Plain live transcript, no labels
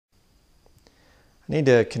I need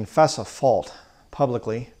to confess a fault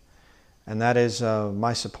publicly, and that is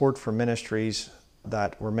my support for ministries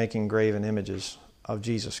that were making graven images of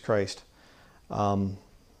Jesus Christ.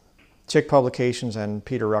 Chick Publications and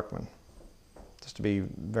Peter Ruckman, just to be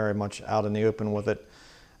very much out in the open with it.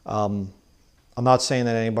 I'm not saying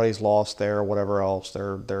that anybody's lost there or whatever else.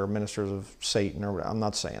 They're ministers of Satan or whatever. I'm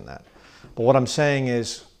not saying that. But what I'm saying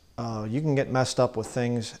is you can get messed up with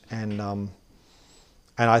things, and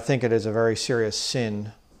I think it is a very serious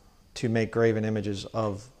sin to make graven images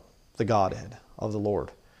of the Godhead, of the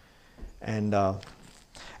Lord. And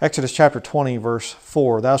Exodus chapter 20, verse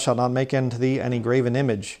 4, "Thou shalt not make unto thee any graven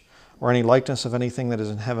image, or any likeness of anything that is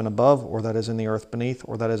in heaven above, or that is in the earth beneath,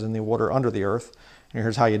 or that is in the water under the earth." And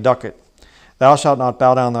here's how you duck it. "Thou shalt not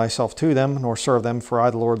bow down thyself to them, nor serve them, for I,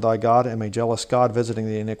 the Lord thy God, am a jealous God, visiting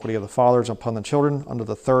the iniquity of the fathers upon the children, unto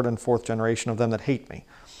the third and fourth generation of them that hate me,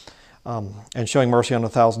 and showing mercy unto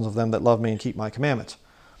thousands of them that love me and keep my commandments."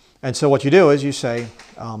 And so what you do is you say,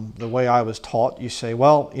 the way I was taught, you say,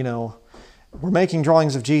 well, you know, we're making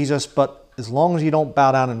drawings of Jesus, but as long as you don't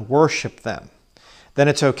bow down and worship them, then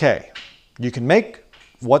it's okay. You can make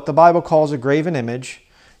what the Bible calls a graven image.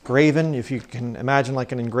 Graven, if you can imagine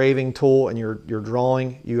like an engraving tool and you're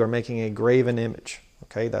drawing, you are making a graven image.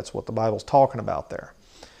 Okay, that's what the Bible's talking about there.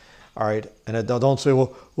 All right, and don't say,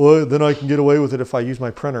 well, then I can get away with it if I use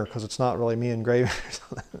my printer because it's not really me engraving.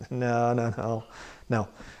 No.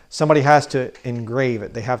 Somebody has to engrave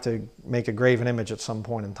it. They have to make a graven image at some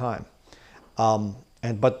point in time.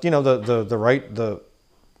 But you know, the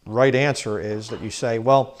right answer is that you say,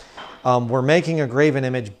 well, we're making a graven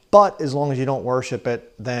image, but as long as you don't worship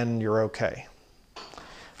it, then you're okay.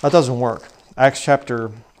 That doesn't work. Acts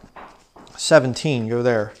chapter 17, go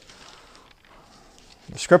there.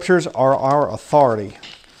 The scriptures are our authority.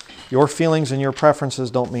 Your feelings and your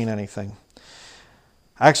preferences don't mean anything.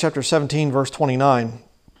 Acts chapter 17, verse 29.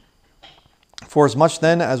 "For as much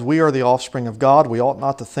then as we are the offspring of God, we ought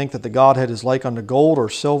not to think that the Godhead is like unto gold or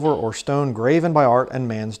silver or stone graven by art and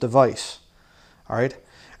man's device." All right?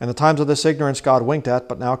 "And the times of this ignorance God winked at,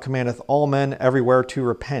 but now commandeth all men everywhere to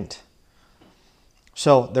repent."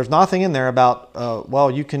 So there's nothing in there about,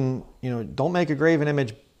 well, you can, don't make a graven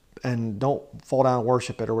image and don't fall down and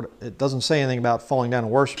worship it. Or it doesn't say anything about falling down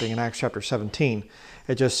and worshiping in Acts chapter 17.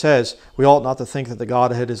 It just says, we ought not to think that the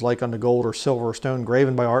Godhead is like unto gold or silver or stone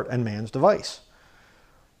graven by art and man's device.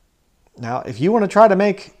 Now, if you want to try to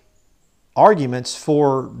make arguments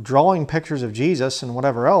for drawing pictures of Jesus and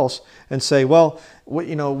whatever else and say, well,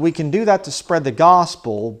 we can do that to spread the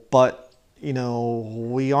gospel, but,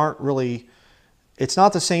 we aren't really, it's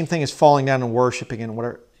not the same thing as falling down and worshiping and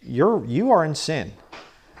whatever. You are in sin.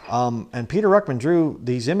 And Peter Ruckman drew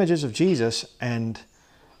these images of Jesus, and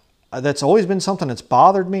that's always been something that's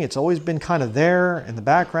bothered me. It's always been kind of there in the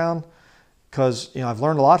background because, I've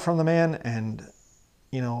learned a lot from the man, and,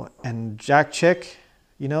 and Jack Chick,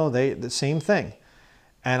 they the same thing.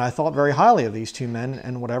 And I thought very highly of these two men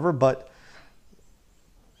and whatever, but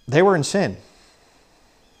they were in sin.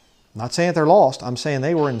 I'm not saying that they're lost. I'm saying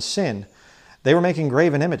they were in sin. They were making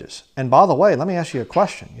graven images. And by the way, let me ask you a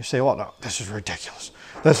question. You say, well, no, this is ridiculous.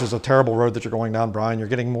 This is a terrible road that you're going down, Brian. You're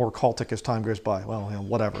getting more cultic as time goes by. Well,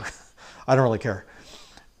 whatever. I don't really care.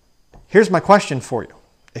 Here's my question for you.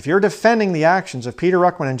 If you're defending the actions of Peter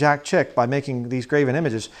Ruckman and Jack Chick by making these graven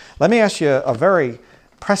images, let me ask you a very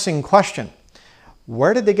pressing question.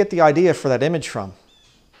 Where did they get the idea for that image from?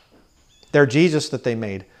 Their Jesus that they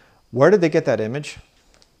made. Where did they get that image?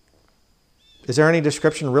 Is there any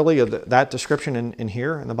description really of that description in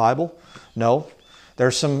here in the Bible? No.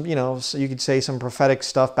 There's some, so you could say some prophetic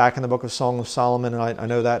stuff back in the book of Song of Solomon, and I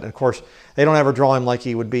know that. And of course, they don't ever draw him like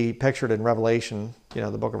he would be pictured in Revelation,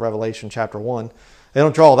 the book of Revelation chapter 1. They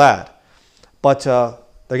don't draw that. But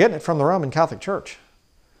they're getting it from the Roman Catholic Church.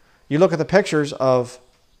 You look at the pictures of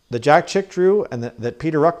that Jack Chick drew and that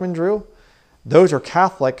Peter Ruckman drew, those are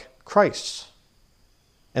Catholic Christs.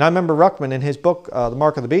 And I remember Ruckman in his book, The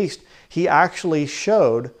Mark of the Beast, he actually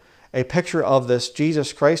showed a picture of this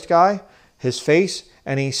Jesus Christ guy, his face,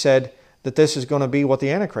 and he said that this is going to be what the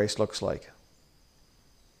Antichrist looks like.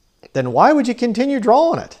 Then why would you continue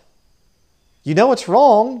drawing it? You know it's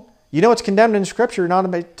wrong. You know it's condemned in Scripture not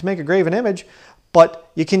to make a graven image,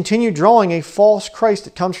 but you continue drawing a false Christ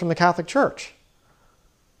that comes from the Catholic Church.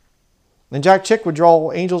 And Jack Chick would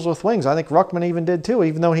draw angels with wings. I think Ruckman even did too,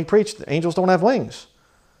 even though he preached that angels don't have wings.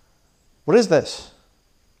 What is this?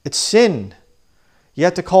 It's sin. You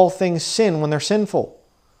have to call things sin when they're sinful.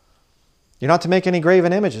 You're not to make any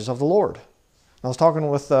graven images of the Lord. I was talking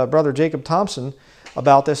with Brother Jacob Thompson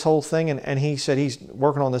about this whole thing, and he said he's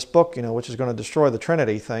working on this book, which is going to destroy the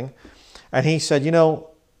Trinity thing. And he said,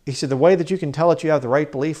 he said, the way that you can tell that you have the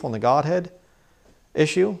right belief on the Godhead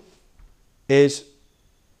issue is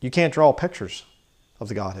you can't draw pictures of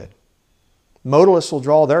the Godhead. Modalists will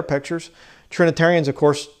draw their pictures. Trinitarians, of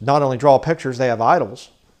course, not only draw pictures, they have idols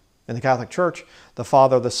in the Catholic Church. The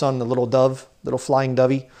Father, the Son, the little dove, little flying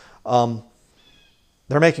dovey.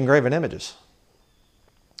 They're making graven images.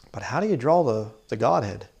 But how do you draw the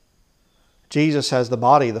Godhead? Jesus has the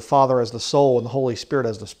body, the Father as the soul, and the Holy Spirit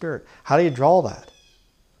as the Spirit. How do you draw that?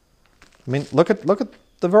 I mean, look at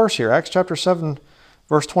the verse here, Acts chapter 7,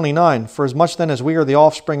 verse 29. For as much then as we are the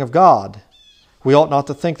offspring of God, we ought not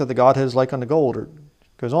to think that the Godhead is like unto gold. Or it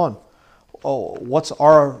goes on. Oh, what's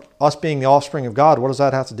us being the offspring of God? What does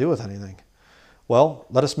that have to do with anything? Well,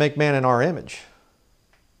 let us make man in our image,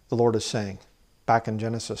 the Lord is saying, back in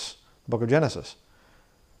Genesis, the book of Genesis.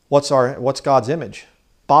 What's God's image?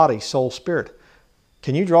 Body, soul, spirit.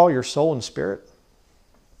 Can you draw your soul and spirit?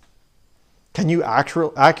 Can you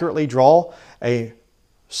accurately draw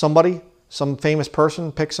somebody, some famous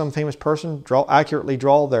person, pick some famous person, accurately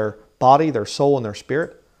draw their body, their soul, and their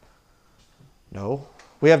spirit? No.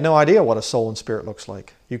 We have no idea what a soul and spirit looks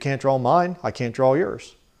like. You can't draw mine. I can't draw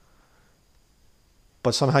yours.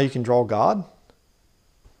 But somehow you can draw God.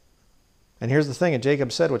 And here's the thing that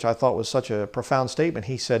Jacob said, which I thought was such a profound statement.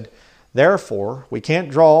 He said, therefore, we can't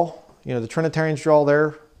draw, the Trinitarians draw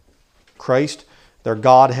their Christ, their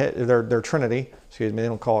Godhead, their Trinity. Excuse me, they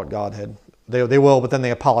don't call it Godhead. They will, but then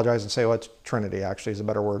they apologize and say, it's Trinity actually is a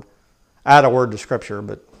better word. Add a word to Scripture,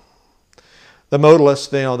 but the modalists,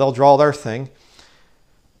 they'll draw their thing.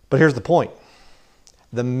 But here's the point.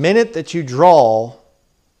 The minute that you draw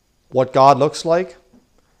what God looks like,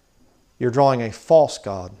 you're drawing a false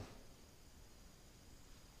God.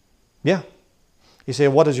 Yeah. You say,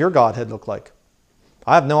 what does your Godhead look like?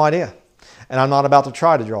 I have no idea. And I'm not about to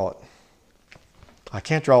try to draw it. I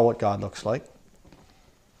can't draw what God looks like.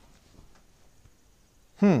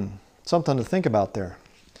 Something to think about there.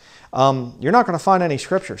 You're not going to find any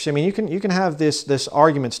scriptures. I mean, you can have this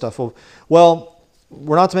argument stuff of, well,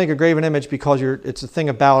 we're not to make a graven image because it's a thing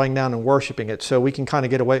of bowing down and worshiping it, so we can kind of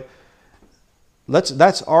get away.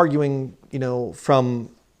 That's arguing, from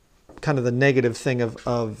kind of the negative thing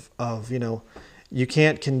of you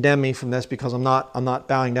can't condemn me from this because I'm not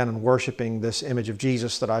bowing down and worshiping this image of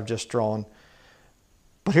Jesus that I've just drawn.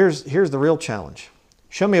 But here's the real challenge.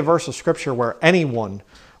 Show me a verse of Scripture where anyone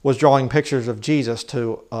was drawing pictures of Jesus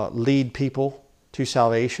to lead people to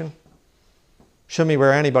salvation. Show me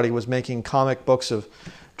where anybody was making comic books of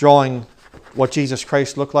drawing what Jesus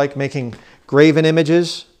Christ looked like, making graven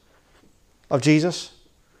images of Jesus.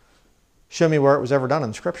 Show me where it was ever done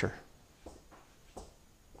in Scripture.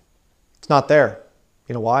 It's not there.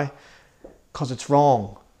 You know why? Because it's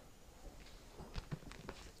wrong.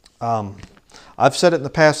 I've said it in the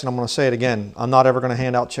past and I'm going to say it again. I'm not ever going to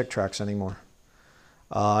hand out chick tracts anymore.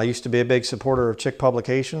 I used to be a big supporter of chick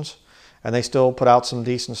publications. And they still put out some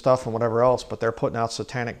decent stuff and whatever else, but they're putting out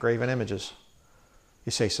satanic graven images.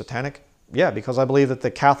 You say satanic? Yeah, because I believe that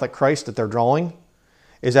the Catholic Christ that they're drawing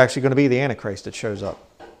is actually going to be the Antichrist that shows up.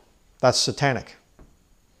 That's satanic.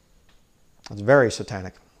 That's very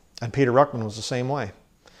satanic. And Peter Ruckman was the same way.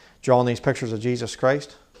 Drawing these pictures of Jesus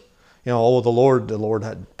Christ. The Lord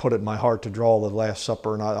had put it in my heart to draw the Last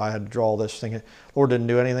Supper, and I had to draw this thing. The Lord didn't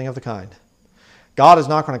do anything of the kind. God is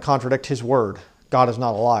not going to contradict His word. God is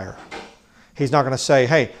not a liar. He's not going to say,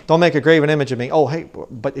 hey, don't make a graven image of me. Oh, hey,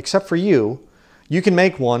 but except for you can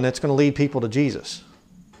make one that's going to lead people to Jesus.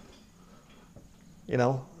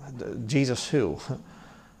 Jesus who?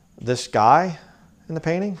 This guy in the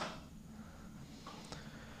painting?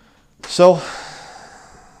 So,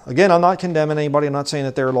 again, I'm not condemning anybody. I'm not saying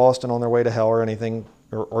that they're lost and on their way to hell or anything,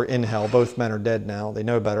 or in hell. Both men are dead now. They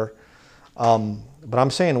know better. But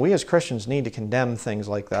I'm saying we as Christians need to condemn things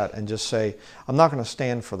like that and just say, I'm not going to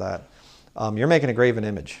stand for that. You're making a graven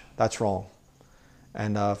image. That's wrong.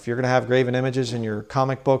 And if you're going to have graven images in your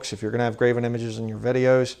comic books, if you're going to have graven images in your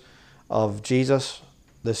videos of Jesus,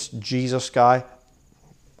 this Jesus guy,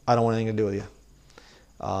 I don't want anything to do with you.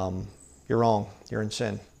 You're wrong. You're in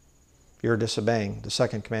sin. You're disobeying the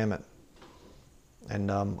second commandment.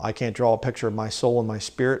 And I can't draw a picture of my soul and my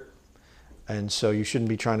spirit. And so you shouldn't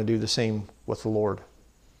be trying to do the same with the Lord.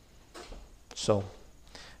 So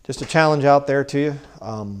just a challenge out there to you.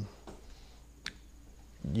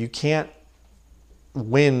 You can't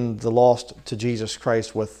win the lost to Jesus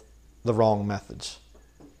Christ with the wrong methods,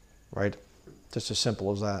 right? Just as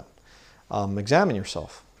simple as that. Examine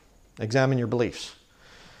yourself. Examine your beliefs.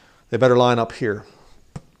 They better line up here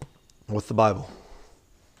with the Bible.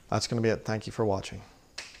 That's going to be it. Thank you for watching.